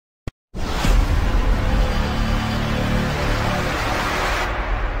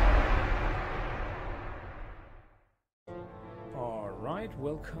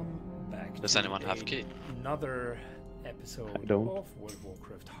welcome back. Does anyone have key? Another episode of World of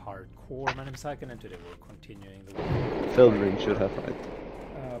Warcraft Hardcore. My name is Syken, and today we're continuing the Warcraft. Filtering should have right.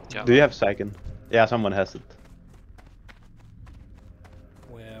 Yeah. Do you have Syken? Yeah, someone has it.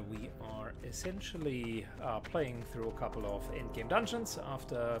 Where we are essentially playing through a couple of endgame dungeons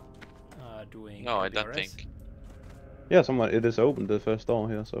after doing. No, I don't DRS. think. Yeah, someone. It is open the first door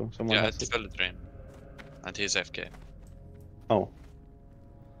here, so someone Yeah, has it's it. Filtering. And he's FK. Oh.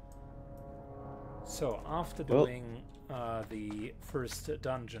 So after doing the first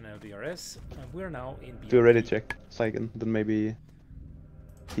dungeon LDRS, we're now in. Do you already check Syken? Then maybe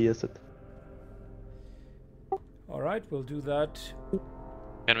he has it. All right, we'll do that.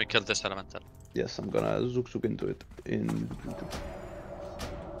 Can we kill this elemental? Yes, I'm gonna zook into it in.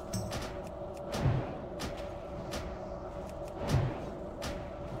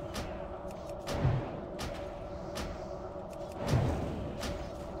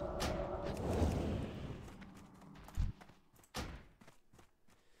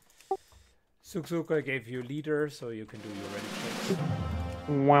 Suk, I gave you leader, so you can do your ready checks.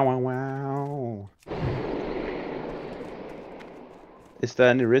 Wow, wow, wow. Is there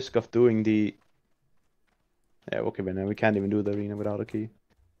any risk of doing the... Yeah, okay, but now we can't even do the arena without a key.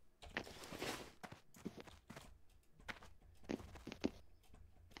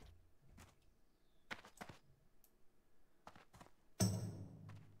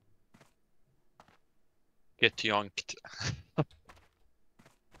 Get yonked.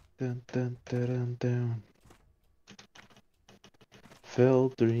 Dun, dun, dun, dun, dun.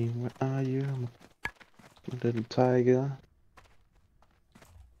 Filtering, where are you, my little tiger?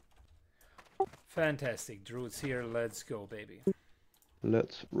 Fantastic, Druid's here. Let's go, baby.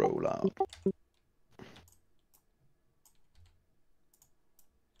 Let's roll out.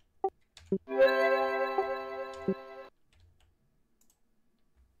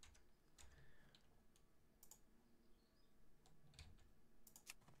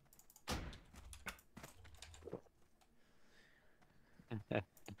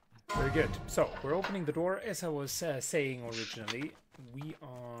 Very good. So we're opening the door. As I was saying originally, we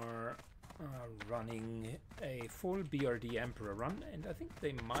are running a full BRD Emperor run, and I think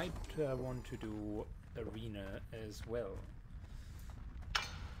they might want to do arena as well.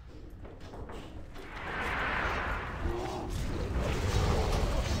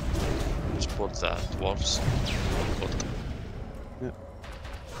 Support the dwarves. Yeah.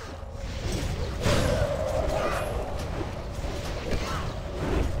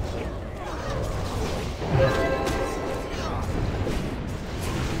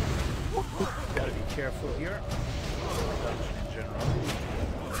 Gotta be careful here. Dungeon in general.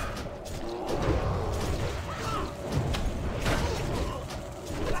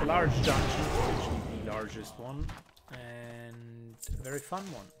 It's a large dungeon, actually the largest one, and a very fun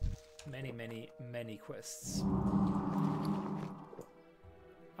one. Many quests.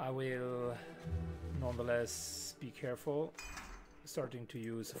 I will nonetheless be careful. Starting to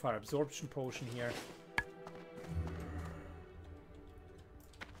use a fire absorption potion here.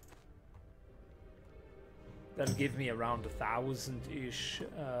 That'll give me around 1,000-ish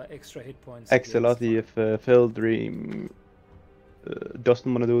extra hit points. Excellent. If Filtering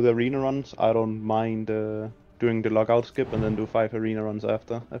doesn't want to do the arena runs, I don't mind doing the logout skip and then do 5 arena runs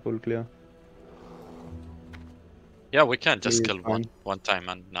after a full clear. Yeah, we can just It's kill one time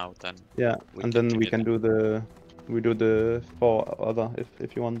and now then. Yeah, and then we can do the 4 other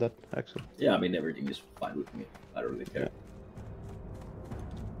if you want that actually. Yeah, I mean everything is fine with me. I don't really care. Yeah.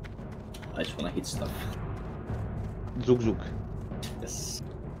 I just wanna hit stuff. Zook. Yes.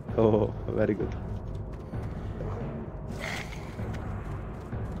 Oh, very good.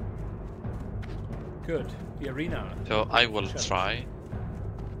 Good. The arena. So I will try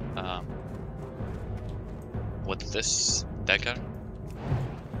with this dagger.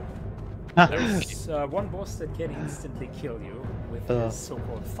 There's one boss that can instantly kill you with his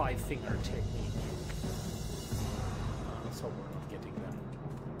so-called 5-finger technique. So we're not getting them.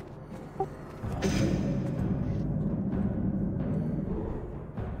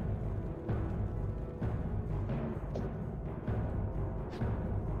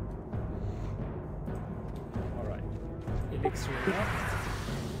 All right. Elixir left.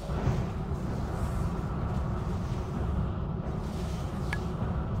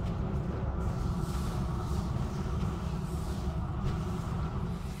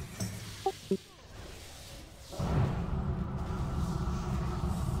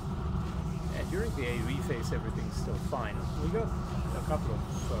 During the AoE phase, everything's still fine. We got a couple of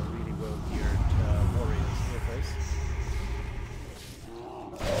really well-geared warriors with us.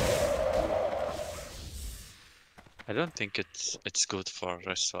 I don't think it's good for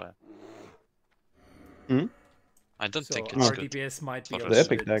rest soil. Hmm? I don't So think our it's good. DPS might be for a the little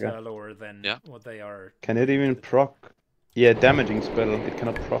epic bit dagger. lower than Yeah. what they are. Can it even proc? Yeah, damaging spell. It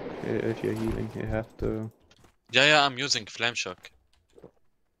cannot proc if you're healing. You have to. Yeah, I'm using flame shock.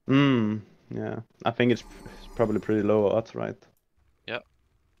 Yeah. I think it's probably pretty low odds, right? Yeah.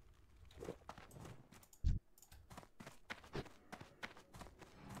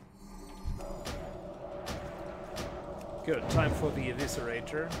 Good. Time for the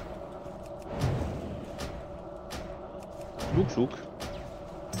eviscerator. Zoek.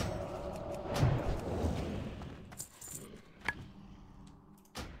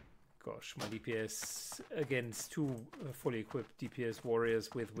 Gosh, my DPS against two fully equipped DPS warriors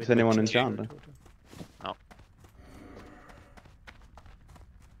with Is anyone Witch enchanted? totem. No.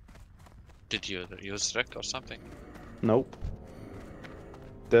 Did you use Rec or something? Nope.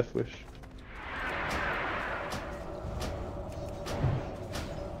 Death Wish.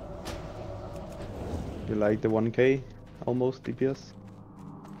 You like the 1k almost DPS?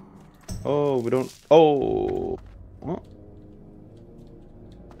 Oh, we don't. Oh. What?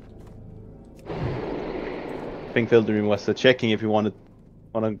 I think filtering was checking if you wanna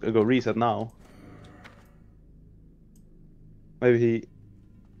go reset now. Maybe he.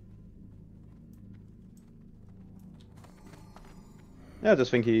 Yeah, I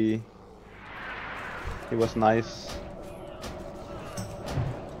just think he was nice.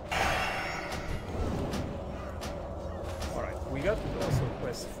 Alright, we got also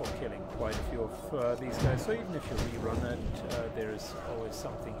quests for killing quite a few of these guys, so even if you rerun it, there's always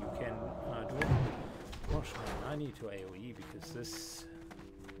something you can do. Gosh, man, I need to AoE because this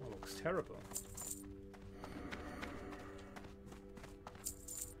looks terrible.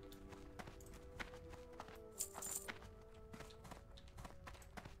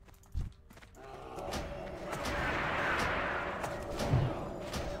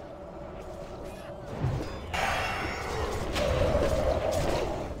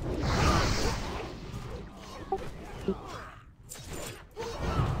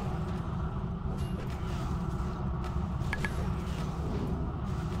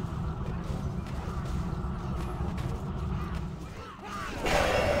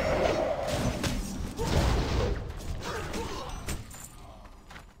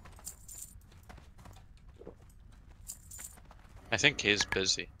 I think he's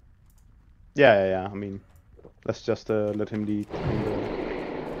busy. Yeah. I mean, let's just let him lead.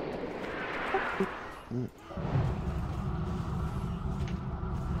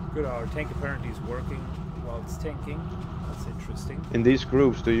 Good, our tank apparently is working while it's tanking. That's interesting. In these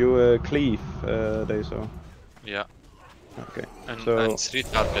groups, do you cleave, Daiso? Yeah. Okay. And, So- and 3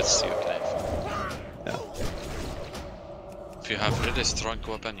 targets you claim. Yeah. If you have really strong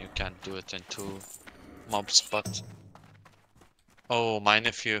weapon, you can do it in 2 mobs, but... Oh, my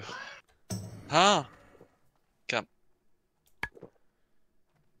nephew. Huh? Come.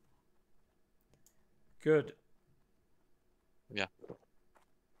 Good. Yeah.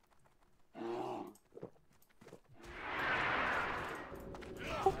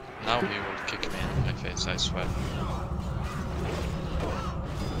 Now he will kick me in my face, I swear.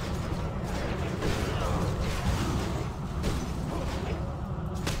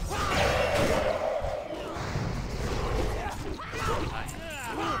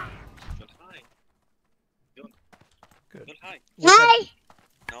 Good. Hi. Hi!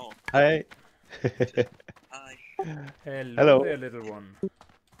 No. Hi. Hi. Hello, Hello. there, little one.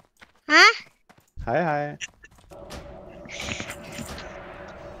 Huh? Hi.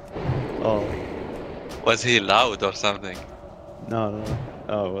 Oh, Was he loud or something? no.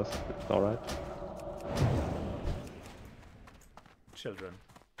 Oh, it's alright. Children.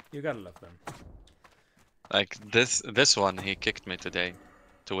 You gotta love them. Like this one, he kicked me today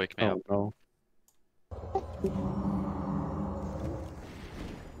to wake me up. Oh, no.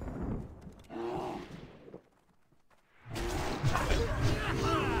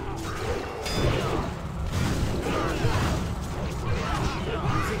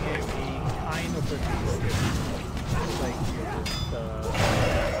 Using AoE kind of reduces it. Like you just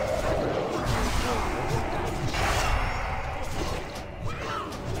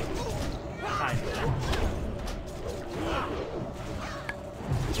kind of.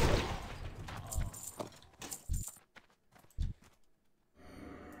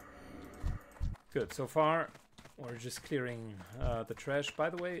 Good. So far, we're just clearing the trash. By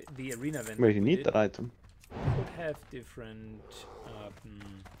the way, the arena event Wait, you we need did that item. could have different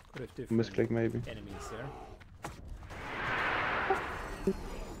Misclick maybe. enemies there.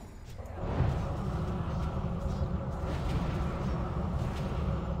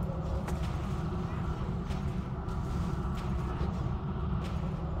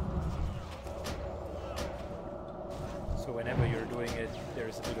 there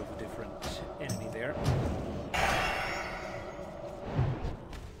is a bit of a different enemy there.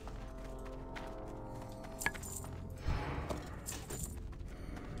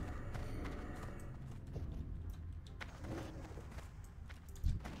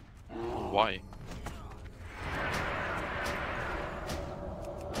 Why?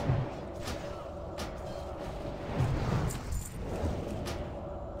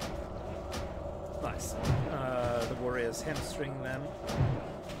 Nice. The warriors hamstring them.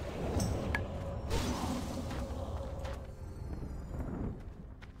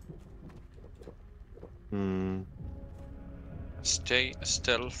 Hmm. Stay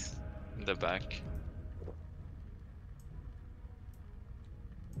stealth in the back.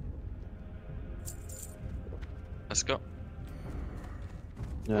 Let's go.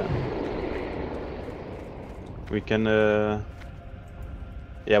 Yeah. We can.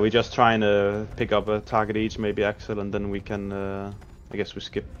 Yeah, we just try and pick up a target each, maybe Axel, and then we can. I guess we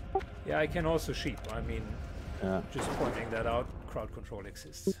skip. Yeah, I can also sheep. I mean, Yeah. just pointing that out. Crowd control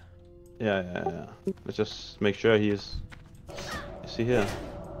exists. Yeah. Let's just make sure he is. Is he here?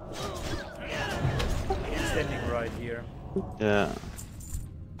 Standing right here. Yeah.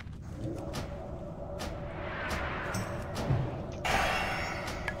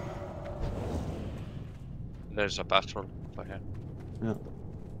 There's a battle for him. Yeah.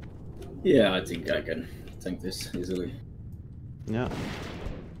 Yeah, I think I can tank this easily. Yeah.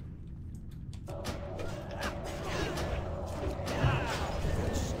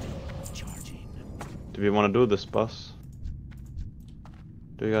 Do we want to do this boss?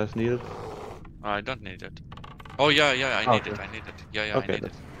 Do you guys need it? I don't need it. Oh yeah, I need it. Okay. I need it. Yeah, Okay, I need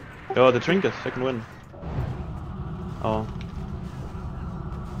it. Oh, the trinket, second win. Oh.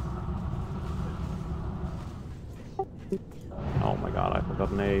 Oh my god, I forgot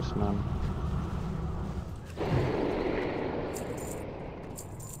an ace, man.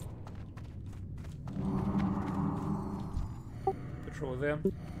 Patrol there.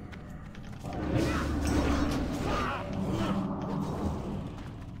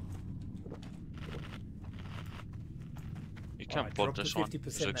 You I can't pull dropped to this one.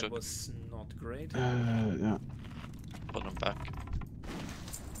 50%. That was not great. Yeah. Pull them back.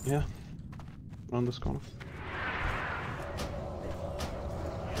 Yeah. Around this corner.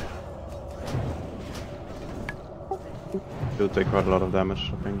 He'll take quite a lot of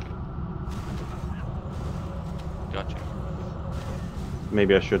damage, I think. Got you.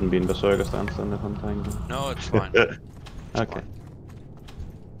 Maybe I shouldn't be in Berserker stance then if I'm tanking. No, it's fine. Okay.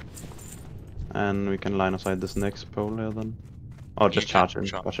 And we can line aside this next pole here then. Oh, just You charge can in.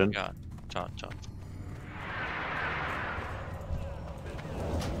 Charge in. Yeah, charge.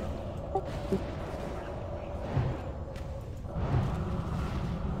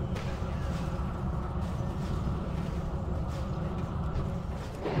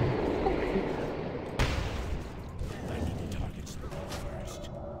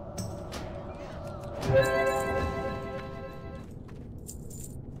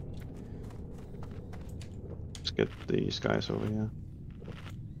 Let's get these guys over here.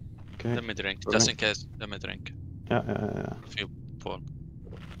 Okay. Let me drink. Okay. Just in case, let me drink. Yeah. If you pull.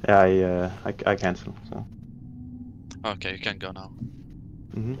 Yeah, I cancel, so. Okay, you can go now.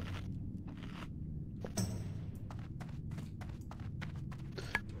 Mm-hmm.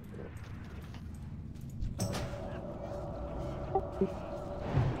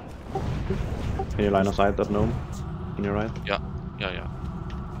 Can you line aside that gnome? On your right? Yeah.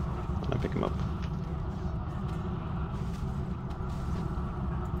 And I pick him up.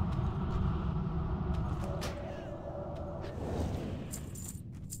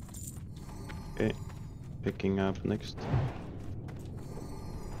 Okay. Picking up next.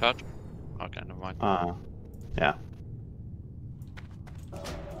 Cut. Okay, never mind. Yeah.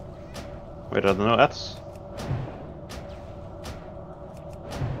 Wait, I don't know, that's...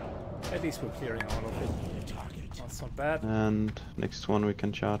 At least we're clearing all of it. That's not bad. And next one we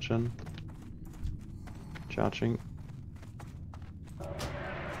can charge in. Charging.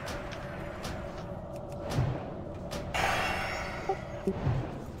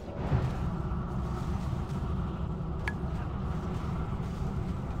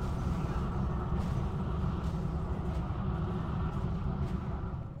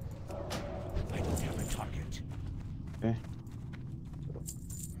 Okay.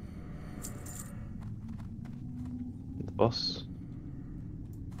 The boss.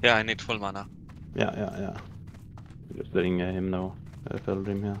 Yeah, I need full mana. Yeah. Just letting him know.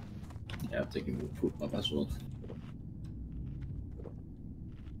 Feldrim here. Yeah, I'm taking the food map as well.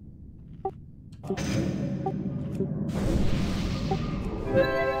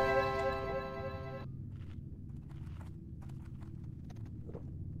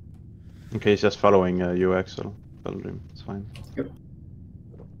 Okay, he's just following you, Axel. Feldream, it's fine. Yep.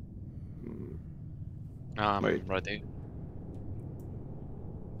 Wait. Ready.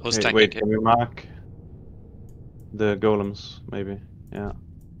 Who's Hey, tanking wait, here? can we mark the golems, maybe? Yeah.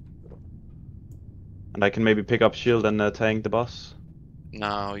 And I can maybe pick up shield and tank the boss.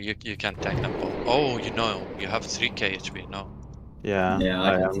 No, you can't tank them both. Oh, you know, you have 3k HP. No. Yeah, Yeah,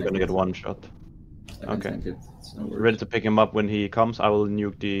 I can am tank gonna it. get one shot. I can Okay. tank it. It's no worries. Ready to pick him up when he comes. I will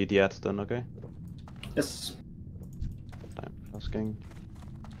nuke the ads then, okay? Yes. Time asking.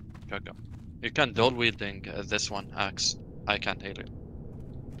 Go, go. You can dual wielding this one axe. I can't heal it.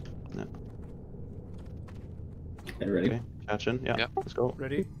 Okay, ready? Okay, catch in. Yeah, Yeah. let's go.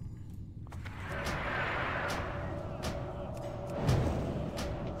 Ready?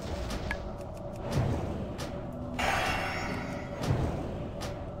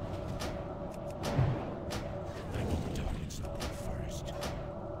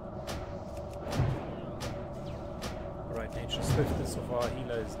 Alright, Nature Swiftness of our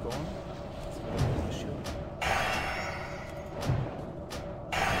healer is gone. It's a bit of an issue.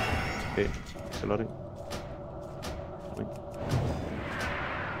 Okay, Axolotl. Wait.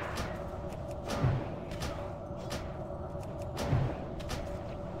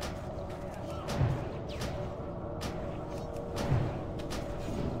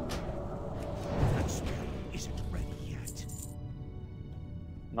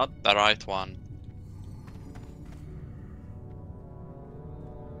 Not the right one.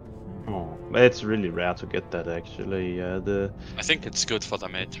 Oh, it's really rare to get that actually. The I think it's good for the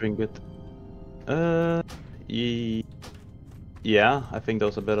mage. trinket. Yeah, I think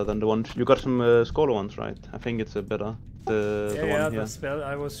those are better than the ones you got. Some scholar ones, right? I think it's a better the Yeah, one the here. spell,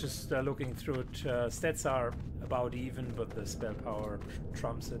 I was just looking through it. Stats are about even, but the spell power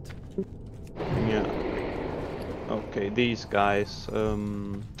trumps it. Yeah. Okay, these guys.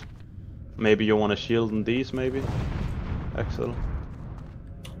 Maybe you want to shield on these, maybe, Axel.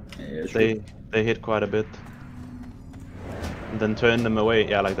 Yeah, sure. They hit quite a bit. And then turn them away.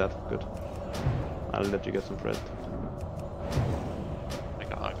 Yeah, like that. Good. I'll let you get some Fred.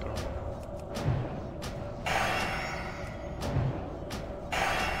 Like a aggro.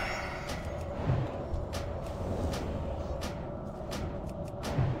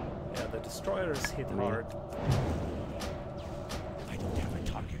 Yeah, the destroyers hit Yeah. hard. I don't have a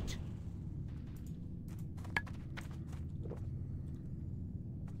target.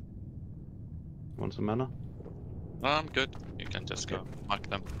 Want some mana? No, I'm good. You can just go. Mark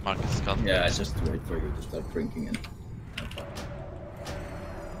them. Mark the skull. Yeah, I just wait for you to start drinking and.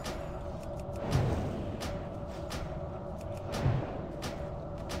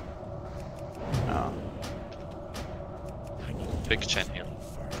 Ah, I need to Big chain here.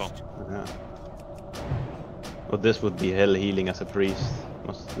 Boom. yeah. But this would be hell healing as a priest.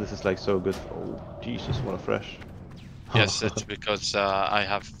 This is like so good. Oh, Jesus, what a fresh. Yes, it's because I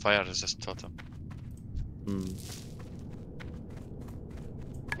have fire resist totem. Hmm.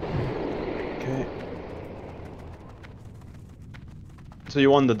 Okay. So you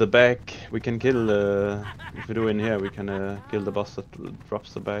wanted the back. We can kill. If we do in here, we can kill the boss that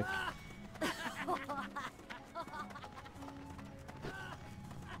drops the back.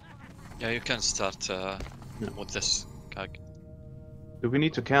 Yeah, you can start with this gag. Do we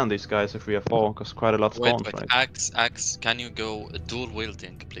need to count these guys if we have 4? Because quite a lot Wait, spawns, wait. right? Axe, can you go dual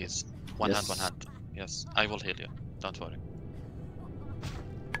wielding, please? One hand, Yes. one hand. Yes, I will heal you. Don't worry.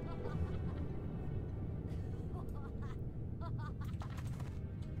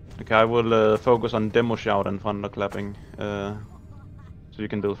 Okay, I will focus on demo shout and thunderclapping. So you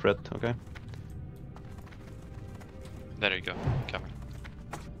can do threat, okay? There you go. Come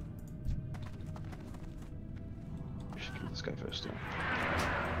here. We should kill this guy first, yeah.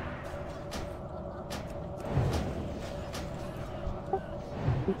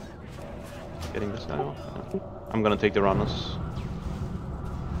 Getting this guy off. Yeah. I'm gonna take the runners.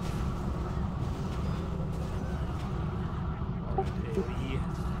 AoE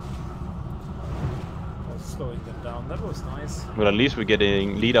was slowing them down. That was nice. Well, at least we're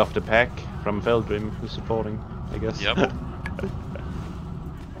getting lead off the pack from Feldrim, who's supporting, I guess. Yep.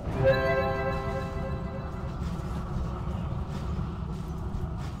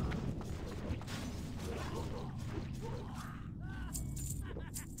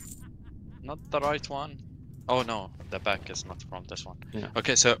 Not the right one. Oh no, the back is not from this one. Yeah.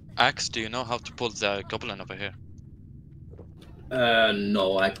 Okay, so Axe, do you know how to pull the goblin over here?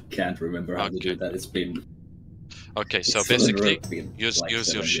 No, I can't remember how to do Okay. that. It's been. Okay, so it's been basically use like your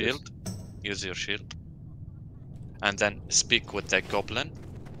 7 years. shield. Use your shield. And then speak with the goblin.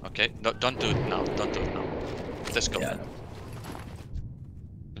 Okay? No, don't do it now. Don't do it now. This Yeah. goblin.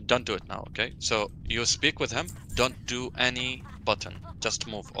 Don't do it now, okay? So you speak with him. Don't do any button. Just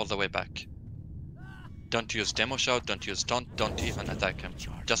move all the way back. Don't use demo shout. Don't use taunt. Don't even attack him.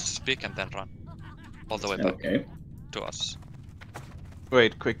 Just speak and then run all the way back Okay. to us.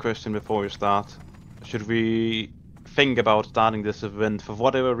 Wait, quick question before we start. Should we think about starting this event? For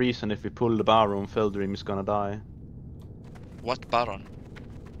whatever reason, if we pull the bar room, Feldream is gonna die. What Baron?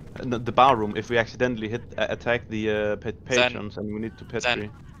 The bar room, if we accidentally attack the patrons and we need to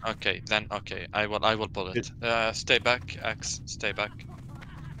petri. Then okay. I will pull it. Stay back, Axe. Stay back.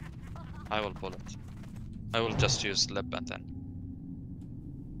 I will pull it. I will just use lip and then.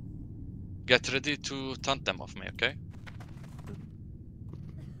 Get ready to taunt them off me, okay?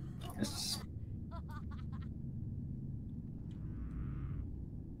 Yes.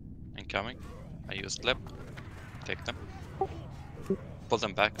 Incoming. I used lip. Take them. Pull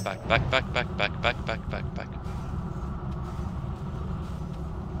them back. Back.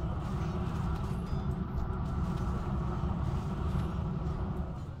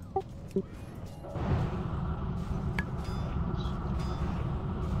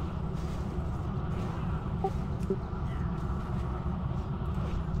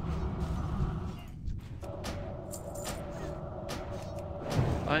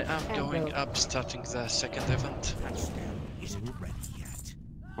 I am going up, starting the second event. That spell isn't ready yet.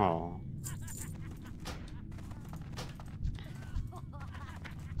 Oh.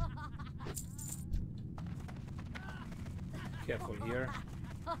 Careful here.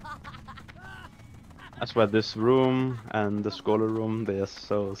 I swear this room and the scholar room, they are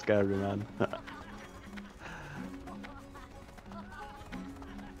so scary, man.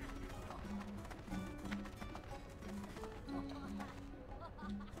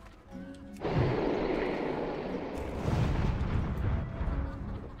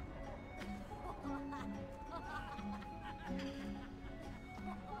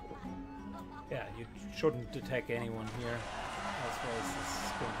 Yeah, you shouldn't attack anyone here. Otherwise, this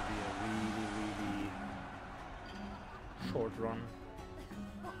is going to be a really short run.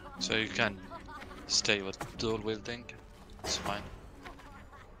 So you can stay with dual wielding. It's fine.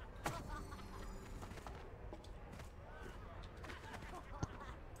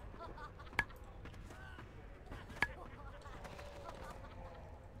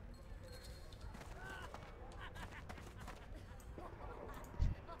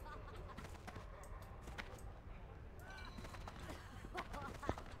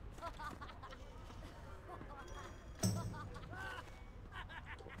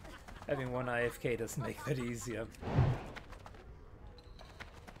 Having one AFK doesn't make that easier.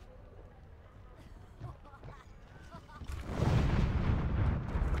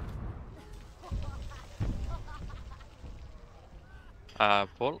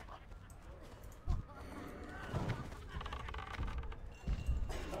 Pull.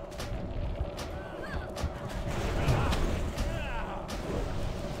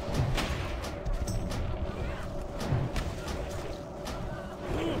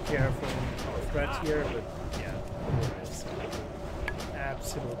 Careful of threat here, but yeah, there is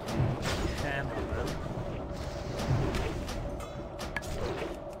absolutely hammer, man.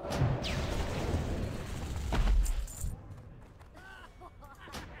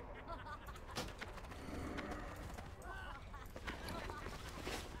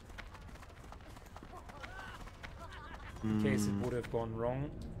 In case it would have gone wrong,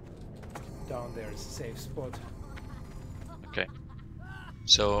 down there is a safe spot. Okay.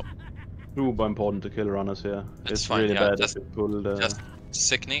 So Super important to kill runners here. It's fine, really yeah, bad just- if we pull the... just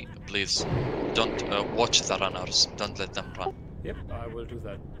Sickney, please don't watch the runners. Don't let them run. Yep, I will do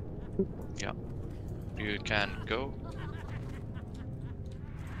that. You can go.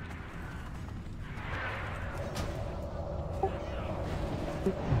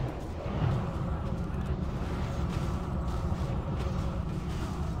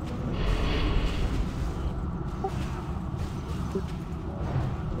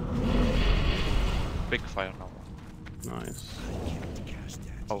 Big fire now. Nice. I can't cast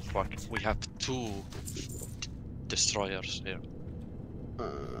that. Oh fuck, we have two destroyers here.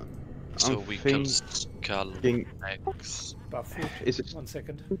 So I'm we kill thinking- Skull X. Buff food. Is it 1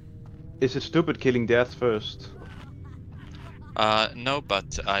 second. is it stupid killing death first? No,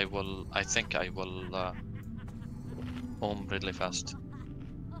 but I think I will home really fast.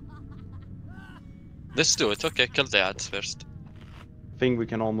 Let's do it. Okay, kill the ads first. I think we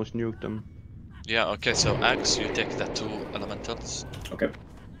can almost nuke them. Yeah, okay, so Axe, you take the two elementals. Okay.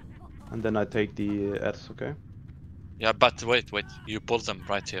 And then I take the ads, okay? Yeah, but wait, you pull them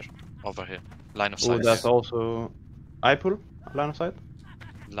right here, over here. Line of Oh, sight. that's also... I pull? Line of sight?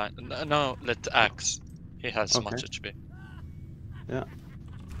 No, let Axe. He has Okay. much HP. Yeah.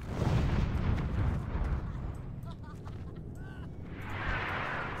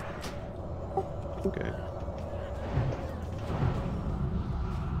 Okay.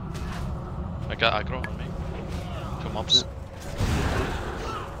 I got aggro on me. 2 mobs.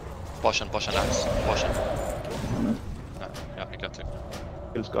 Potion, axe. Potion. Yeah, I got 2.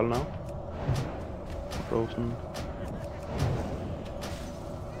 Kill skull now. Frozen.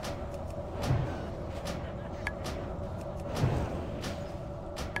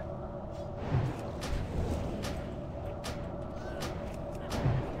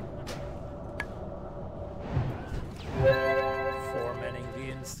 Foremanning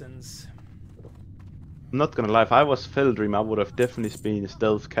the instance. I'm not gonna lie, if I was Feldream, I would have definitely been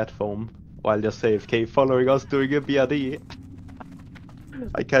stealth cat form while just AFK following us doing a BRD.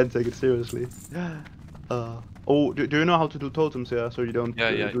 I can't take it seriously. Oh, do you know how to do totems here, so you don't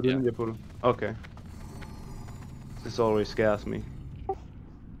Yeah, do the yeah. ninja pull? Okay. This always scares me.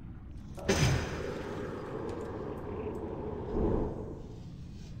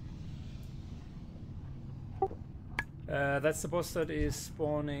 That's the boss that is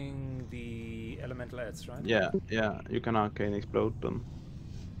spawning the elemental ads, right? Yeah, you can arcane explode them.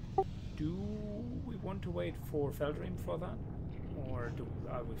 Do we want to wait for Feldream for that? Or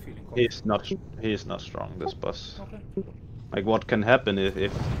are we feeling confident? He's not strong, this boss. Okay. Like, what can happen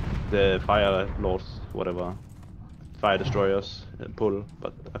if the fire lords, whatever, fire destroyers pull,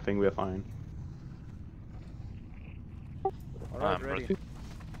 but I think we're fine. Alright, I'm ready. ready.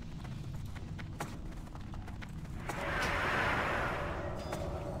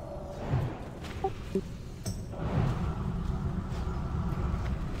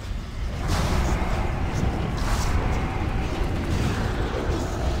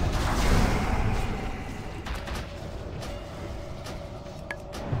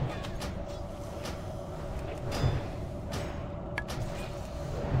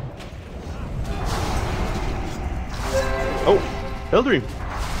 Oh! Feldream!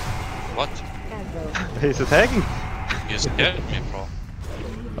 What? He's attacking! You scared me, bro.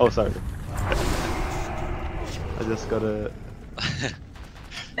 Oh, sorry. I just got a...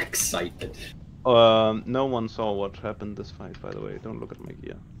 Excited. No one saw what happened this fight, by the way. Don't look at my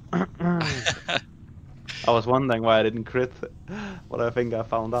gear. I was wondering why I didn't crit. What I think I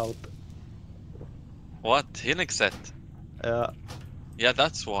found out. What? Healing set? Yeah,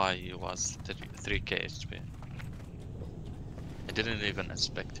 that's why you was 3k HP. I didn't even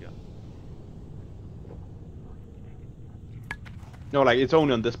expect you. no, like, it's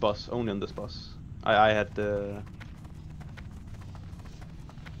only on this boss. Only on this boss. I had the...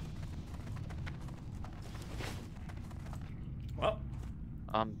 Well,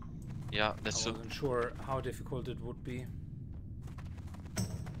 Yeah, I this wasn't sure how difficult it would be.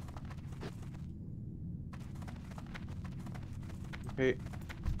 Okay,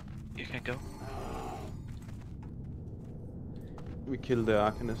 you can go. we kill the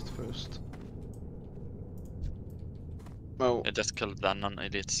Arcanist first. Oh, I just killed the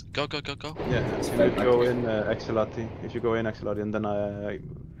non-elites. Go, go, go, go. yeah, you fine, need to go okay. in Exilati. If you go in Exilati, and then I...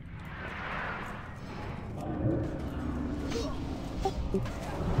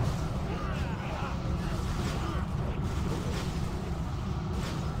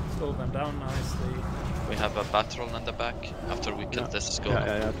 Slow them down nicely. We have a battle in the back. After we kill this skull.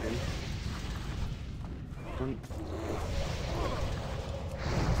 Yeah, okay.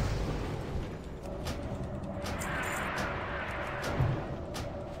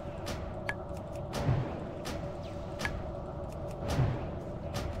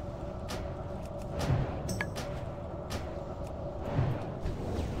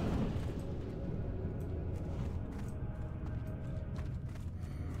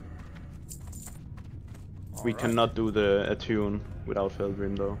 We Alright. cannot do the attune without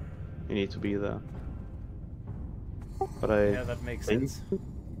Feldream though. You need to be there. But Yeah, that makes think sense.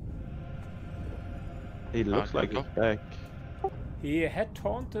 he looks Okay, like go. he's back. He had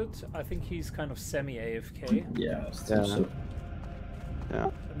taunted. I think he's kind of semi-AFK. Yeah, still Yeah. so. Yeah.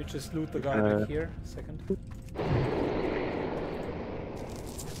 Let me just loot the guy back here. Second.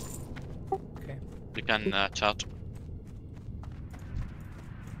 Okay. You can chat.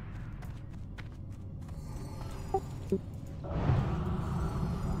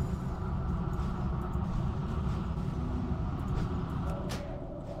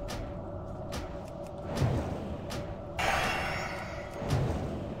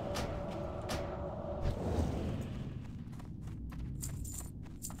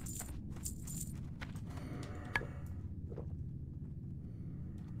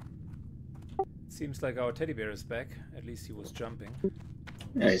 Seems like our teddy bear is back. At least he was jumping.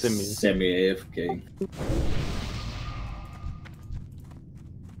 Yeah, it's Semi. semi-AFK.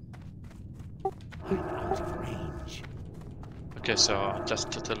 I'm out of range. Okay, so just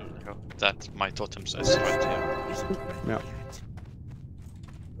to tell you that my totems is right here. Isn't ready Yeah.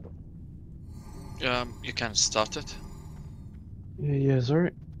 yet. You can start it. Yeah,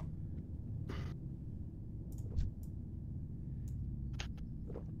 sorry.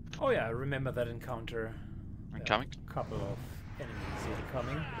 Oh yeah, I remember that encounter. I'm A coming. couple of enemies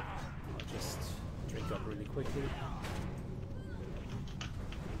incoming. I'll just drink up really quickly.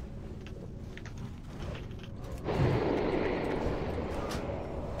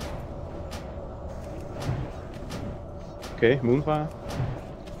 Okay, Moonfire.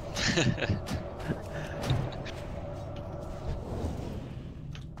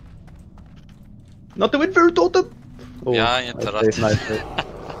 Not the Windfire Totem! Oh, Yeah, I I interrupted. saved nicely.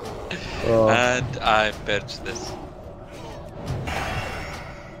 Oh, And I purged this.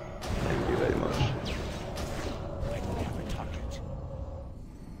 thank you very much. I don't have a target.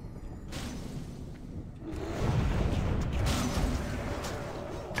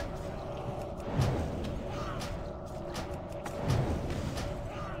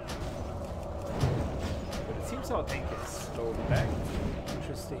 But it seems our tank is slowly back.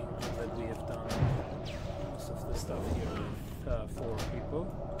 Interesting that we have done most of the stuff here with 4 people.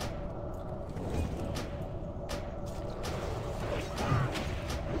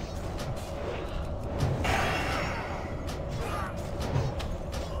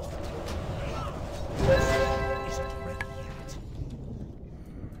 Isn't ready yet.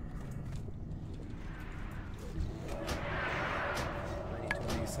 I need to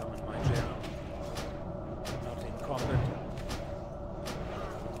re-summon my gem. Not in combat.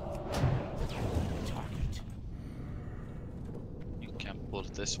 Target. You can pull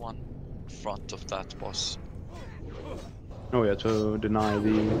this one in front of that boss. Oh yeah, to deny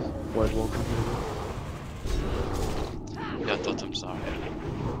the White Walker. Yeah, totems are here.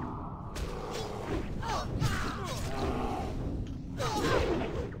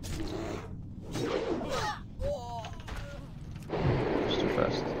 It's too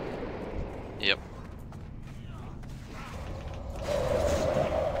fast. Yep.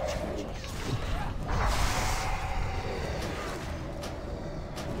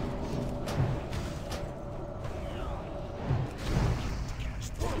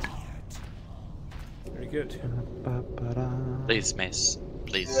 Cast ready yet. Very good. Please, Mace.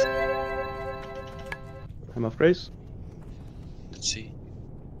 Please. Hammer of Grace. Let's see.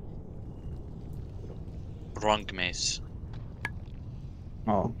 Wrong Mace.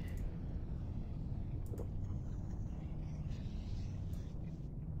 Oh.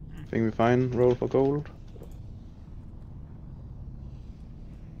 Think we fine. Roll for gold.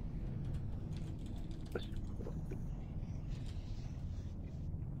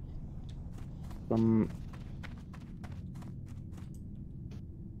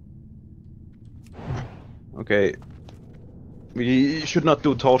 Okay. We should not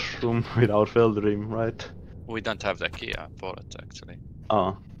do Torch Room without Feldream, right? We don't have the key for it actually.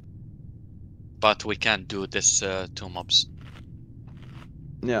 Ah. But we can do this 2 mobs.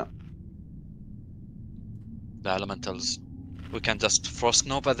 Yeah. The elementals. We can just Frost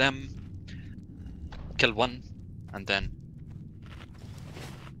Nova them, kill one, and then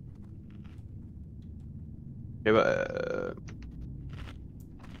Okay, but,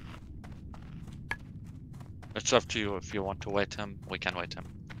 it's up to you if you want to wait him. We can wait him.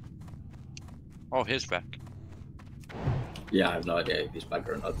 Oh, he's back. Yeah, I have no idea if he's back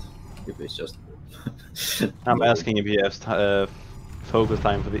or not. If it's just. I'm asking if he has focus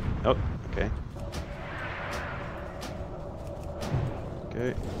time for the. Oh, okay.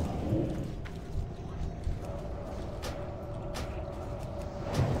 Okay.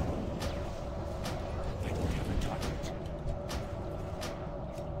 I don't have a target.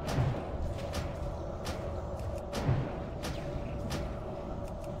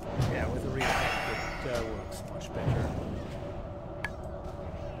 Yeah, with a react it works much better.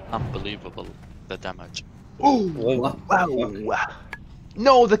 Unbelievable, the damage. Oh! Oh, Wow!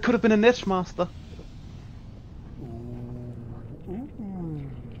 No, that could have been a Niche Master.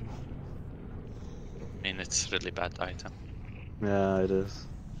 I mean, it's really bad item. Yeah, it is.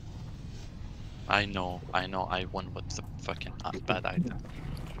 I know, I won with the fucking bad item.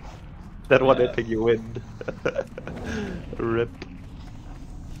 That one Yeah. epic you win. Rip.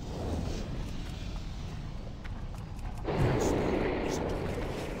 Isn't ready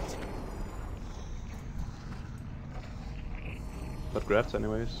yet. But grabs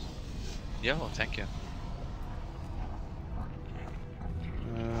anyways. Yeah, well, thank you.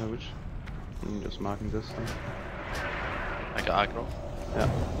 Which? I'm just marking this then. I got aggro. Yeah.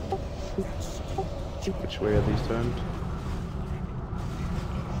 Which way are these turned?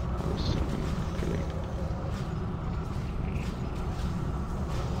 Yes. Killing.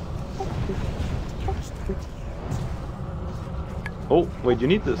 Oh, wait, you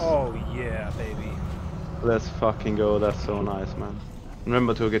need this? Oh yeah, baby. Let's fucking go, that's so nice, man.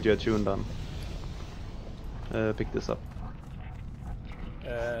 Remember to get your tune done. Pick this up.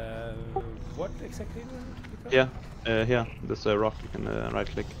 What exactly do I need to pick up? Yeah, here, this rock, you can right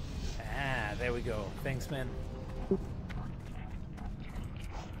click. Ah, there we go. Thanks, man.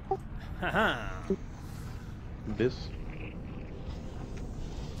 Haha. This.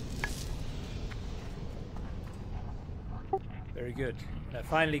 Very good. And I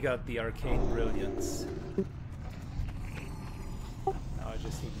finally got the arcane brilliance. Now I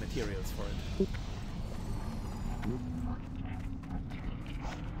just need materials for it.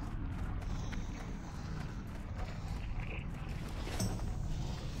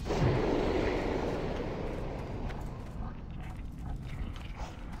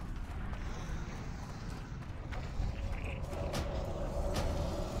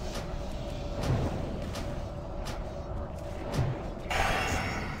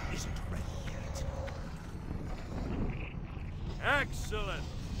 Isn't ready yet. Excellent.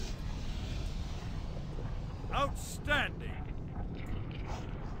 Outstanding.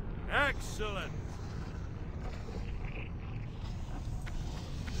 Excellent.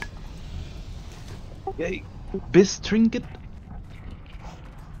 Yay! Bis trinket!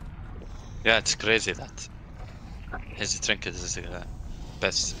 Yeah, it's crazy that his trinket is the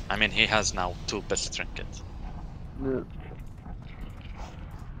best. I mean, he has now 2 best trinkets. Yeah.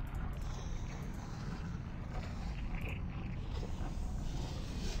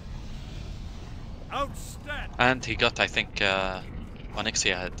 Outstanding. And he got, I think,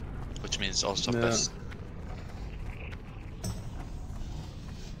 Onyxia head, which means also Yeah. best.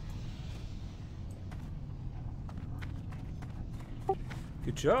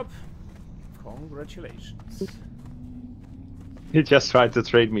 Good job. Congratulations. He just tried to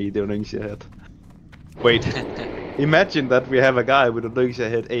trade me the Undead head. Wait, imagine that we have a guy with a Undead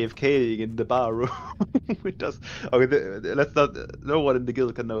head AFKing in the bar room. With us. Okay, let's not. No one in the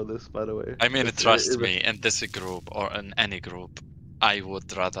guild can know this, by the way. I mean, It's, trust me, in this group or in any group, I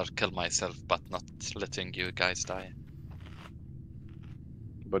would rather kill myself, but not letting you guys die.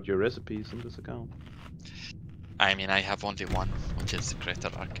 But your recipes in this account. I mean, I have only one, which is Greater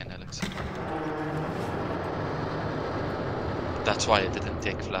Arcane Elixir. That's why I didn't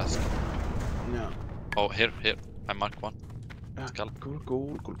take Flask. Yeah. Oh, here, I mark one. Skull.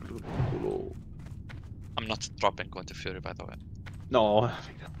 Cool. I'm not dropping Going to Fury, by the way. No, I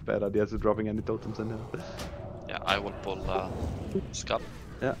think that's a bad idea to dropping any totems in here. Yeah, I will pull Skull.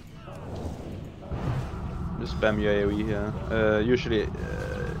 Yeah. Just spam your AoE here. Usually,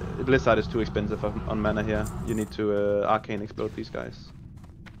 Blizzard is too expensive on mana here. You need to Arcane Explode these guys.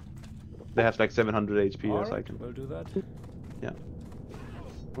 They have like 700 HP or Alright, something. we'll do that. Yeah.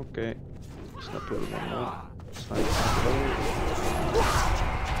 Okay. Just not put it one more.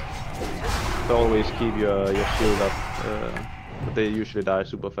 So always keep your shield up. But they usually die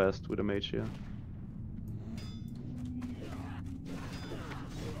super fast with a mage here.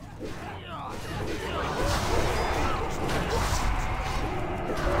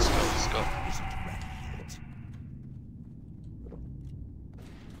 Let's go. Isn't ready yet.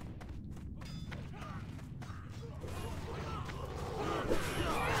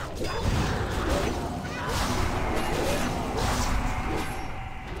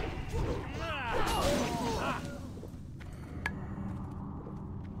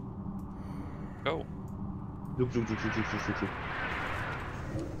 Go. Look.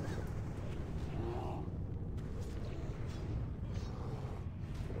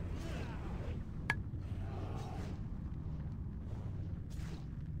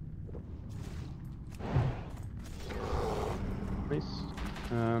 Nice.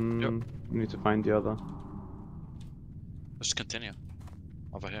 Yep. We need to find the other. Let's continue.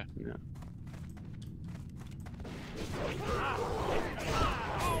 Over here. Yeah.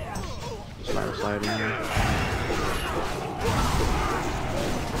 Slide sliding here.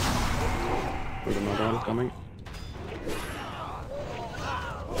 With another one coming.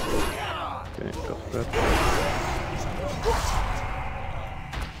 Okay, got that.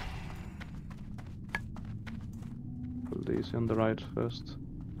 Pull these on the right first.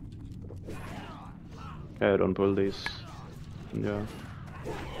 Yeah, don't pull these. Yeah.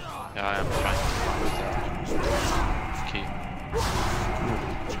 Yeah, I am trying to find the key.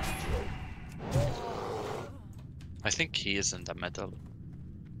 I think he is in the middle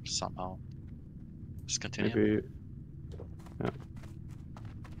somehow. Let's continue. Maybe. Yeah.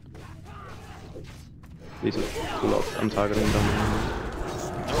 These are too low. I'm targeting them.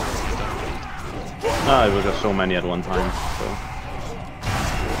 Ah, it was just so many at one time, so.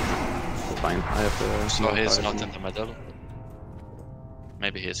 Fine. I have to. So he's not in the middle.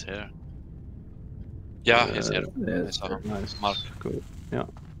 Maybe he's here. Yeah, he's here. Yeah, I saw him. Nice. Mark. Cool. Yeah.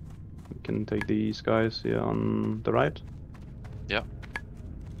 We can take these guys here on the right. Yeah.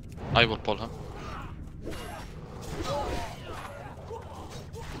 I will pull him.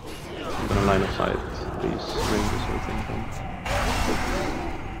 I'm gonna line of sight these ranges, I think.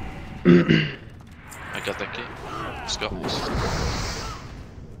 I got the key. Let's go.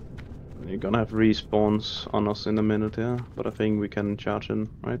 You're gonna have respawns on us in a minute, yeah? But I think we can charge in,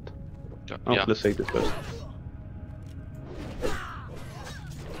 right? Oh, Yeah. let's take this first.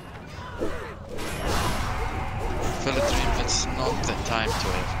 Philidream, it's not the time to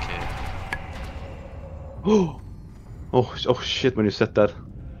AFK. Oh shit, when you said that.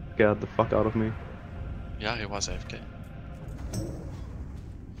 Scared the fuck out of me. Yeah, he was AFK.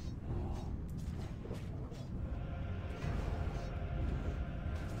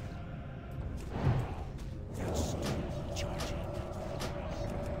 That's charging.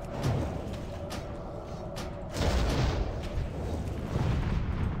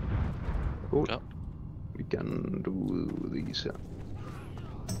 Cool. Yeah. We can do these, yeah.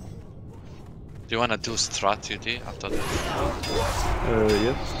 Do you wanna do strategy after that?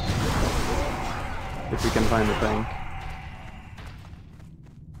 Yes. If we can find a tank.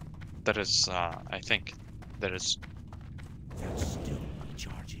 There is, I think, there is. That's still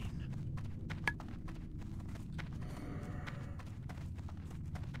charging.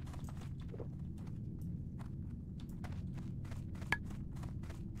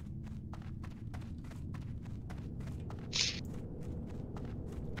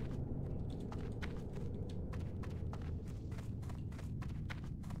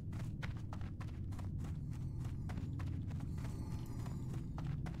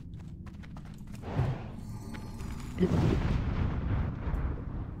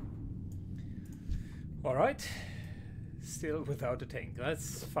 All right. Still without a tank.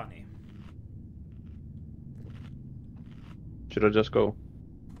 That's funny. Should I just go?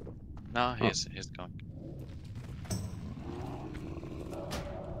 No, he's going.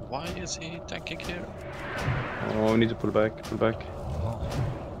 Why is he tanking here? Oh, we need to pull back, pull back.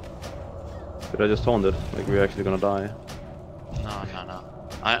 Did I just taunt it? Like we're actually gonna die. No.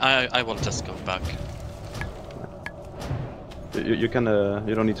 I will just go back. You can,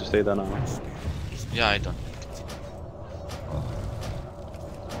 you don't need to stay there now. Yeah, I don't.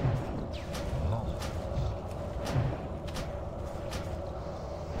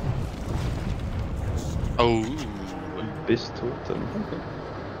 Oh, This totem.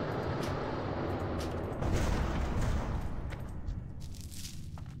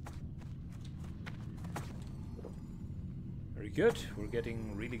 Very good. We're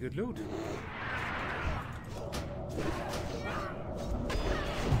getting really good loot.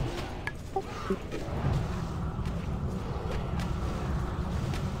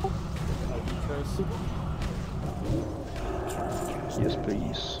 Yes,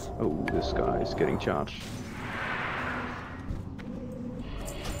 please. Oh, this guy is getting charged.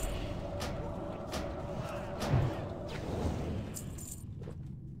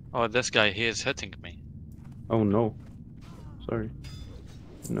 oh, this guy, he is hitting me. Oh no. Sorry.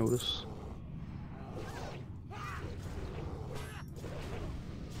 Notice.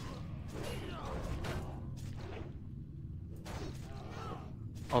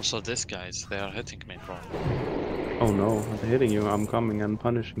 Also, these guys, they are hitting me, bro. Oh no, they're hitting you. I'm coming and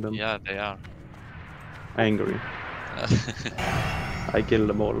punishing them. Yeah, they are. Angry. I kill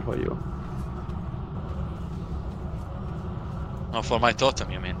them all for you. Oh, for my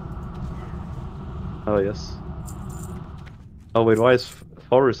totem, you mean? Oh yes. Oh wait, why is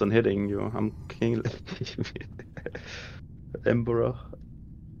Forrest hitting you? I'm king. Emperor.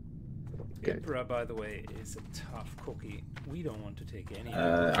 Okay. Emperor, by the way, is a tough cookie. We don't want to take any.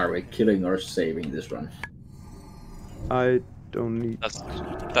 Are we killing or saving this one? I don't need.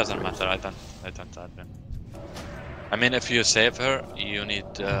 Doesn't matter. I don't admin. I mean, if you save her, you need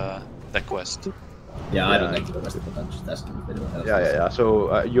the quest. Yeah, I don't Yeah. need to quest, but I'm just asking if anyone else. Yeah.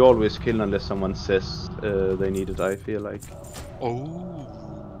 So you always kill unless someone says they need it. I feel like. Oh.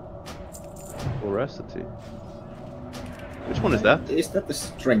 Voracity. Which one is that? Is that the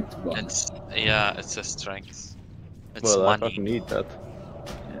strength one? It's a strength. It's Well, I money. fucking need that.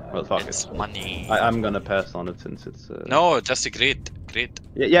 Yeah, Well, fuck It's it. money. I'm gonna pass on it since it's. No, just a great.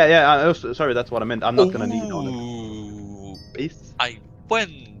 Yeah. Sorry, that's what I meant. I'm not gonna need on it. Ooh, Peace. I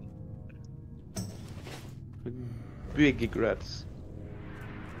win. Big regrets.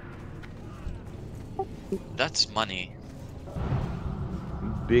 That's money.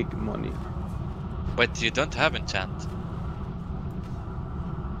 Big money. But you don't have enchant.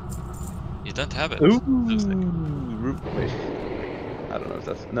 You don't have it. Ooh. Looks like. Wait. I don't know if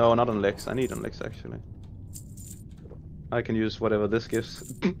that's... No, not on Lex. I need on Lex, actually. I can use whatever this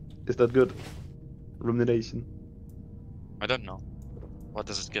gives. Is that good? Rumination. I don't know. What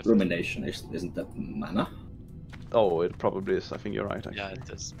does it give? Rumination, isn't that mana? Oh, it probably is. I think you're right, actually. Yeah, it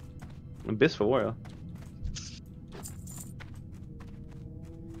is. Abyss for warrior.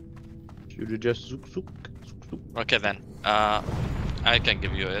 Should you just zook zook zook zook? Okay then. I can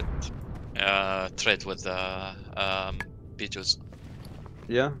give you it. Trade with the Pichus.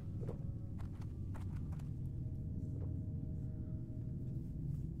 Yeah.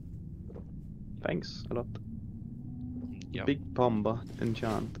 Thanks a lot. Yep. Big Pomba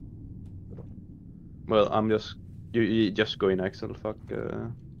enchant. Well, I'm just... You just go in Excel, fuck.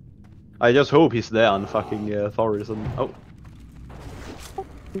 I just hope he's there on fucking Forest and... Oh.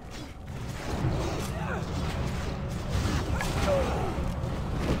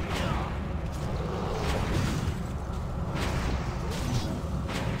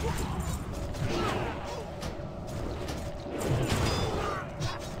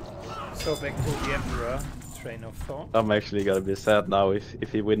 So back to the Emperor, train of thought. I'm actually gonna be sad now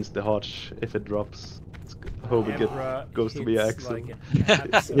if he wins the Hodge, if it drops. Hope it Emperor goes to be hits Axel. like an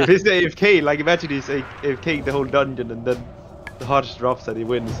absolute- If he's AFK, like imagine he's AFK the whole dungeon and then the Hodge drops and he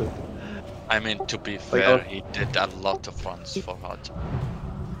wins it. I mean, to be Like, fair, he did a lot of runs for Hot.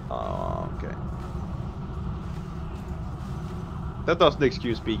 Oh, okay. That doesn't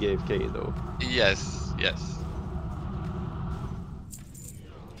excuse being AFK though. Yes, yes.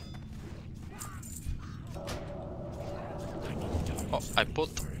 Oh, I put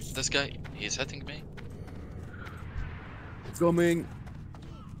this guy. He's hitting me. Coming.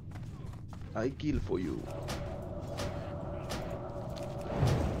 I kill for you.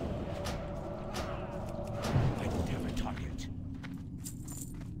 I don't have a target.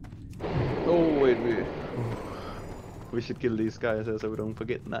 Oh wait, we should kill these guys so we don't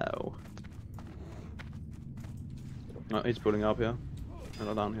forget now. Oh, he's pulling up here. No,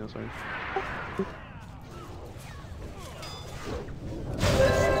 not down here, sorry.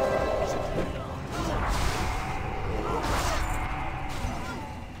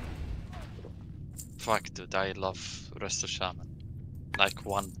 Fuck, dude, I love Resto Shaman. Like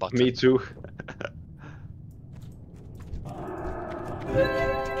one button. Me too.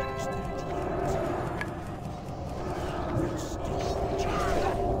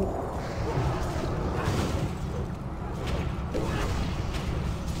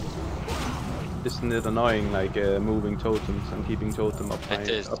 Isn't it annoying, like moving totems and keeping totem up high? It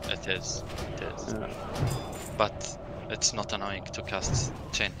is, Up? it is, it is. Yeah. But it's not annoying to cast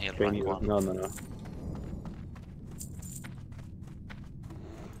Chain Heal Chain rank heal. 1. No, no, no.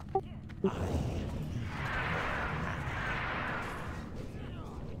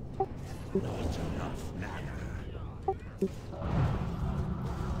 Not enough mana.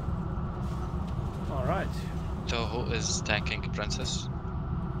 All right. So who is tanking Princess?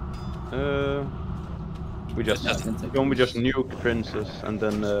 We just Yeah, I can take don't we just this. nuke Princess and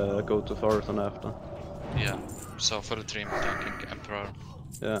then go to Thorson after? Yeah. So for the dream tanking Emperor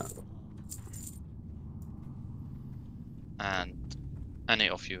Yeah. and any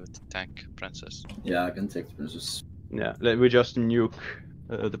of you tank Princess. Yeah, I can take the princess. Yeah. We just nuke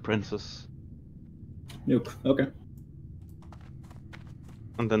the Princess, Nuke. Okay.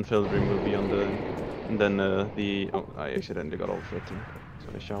 and then Feldring will be on the. And then the. Oh, I accidentally got off it, so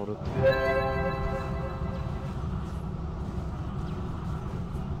I shouted.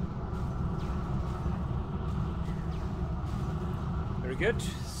 Very good.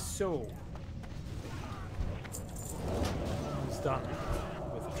 So, it's done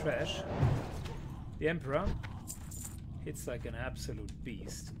with the trash. The Emperor hits like an absolute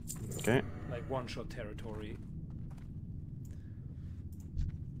beast, Okay. like one-shot territory.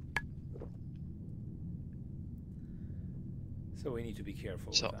 So we need to be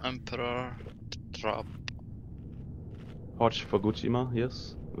careful So with that. Emperor drop. Hodge for Guchima,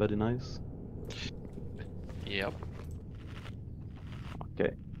 yes. Very nice. Yep.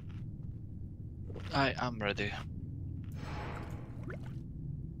 Okay. I am ready.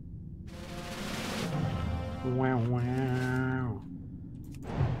 Wow, wow.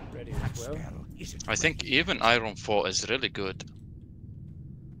 Ready That as well. spell isn't I think even Iron 4 is really good,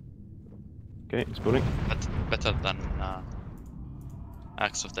 Okay, it's pulling. but better than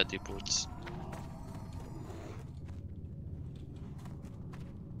Axe of the Deep Woods.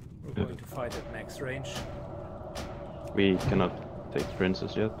 We're going to fight at max range. We cannot take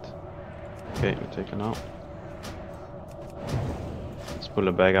Princess yet. Okay, we take her now. Let's pull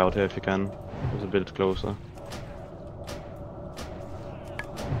her back out here if you can. It's a bit closer.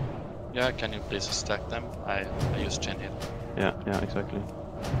 Yeah, can you please stack them? I use Chain Heal. Yeah, exactly.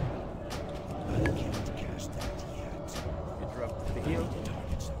 I can't cast that yet. Interrupt the heal.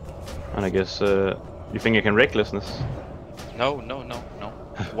 And I guess you think I can recklessness? No, no, no, no.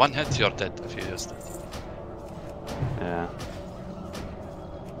 One hit, you're dead if you use that. Yeah.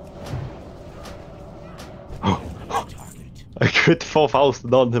 Target. I crit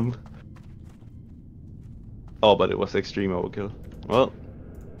 4,000 on him. Oh, but it was extreme overkill. Well,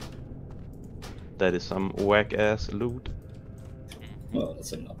 that is some whack ass loot. Well,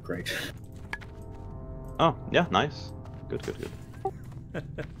 that's an upgrade. Oh, yeah, nice. Good.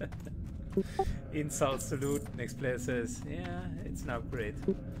 Insult salute. Next player says, yeah, it's an upgrade.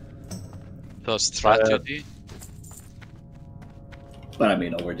 So strat UD. But I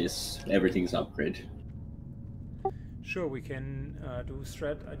mean, over this, everything's upgrade. Sure, we can do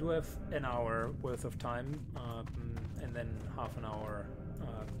strat. I do have an hour worth of time, and then half an hour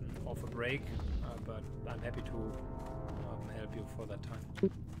off a break, but I'm happy to help you for that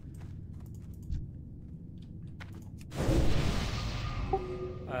time.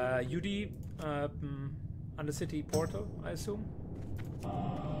 UD, Undercity Portal, I assume?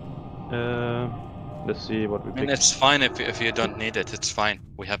 Let's see what we I mean, pick. it's fine if you don't need it. It's fine.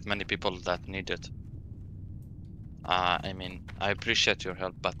 We have many people that need it. I mean, I appreciate your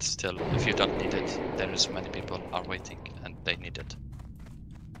help, but still, if you don't need it, there is many people are waiting and they need it.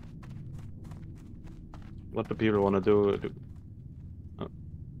 What do people want to do?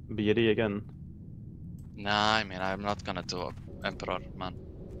 BD again? Nah, I mean, I'm not gonna do Emperor, man.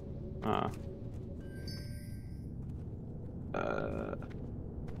 Ah.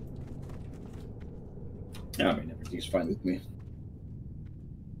 Yeah, I mean, everything's fine with me.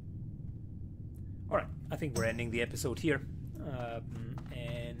 Alright, I think we're ending the episode here.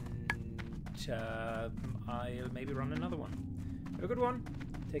 And I'll maybe run another one. Have a good one.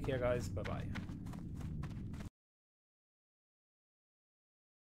 Take care, guys. Bye-bye.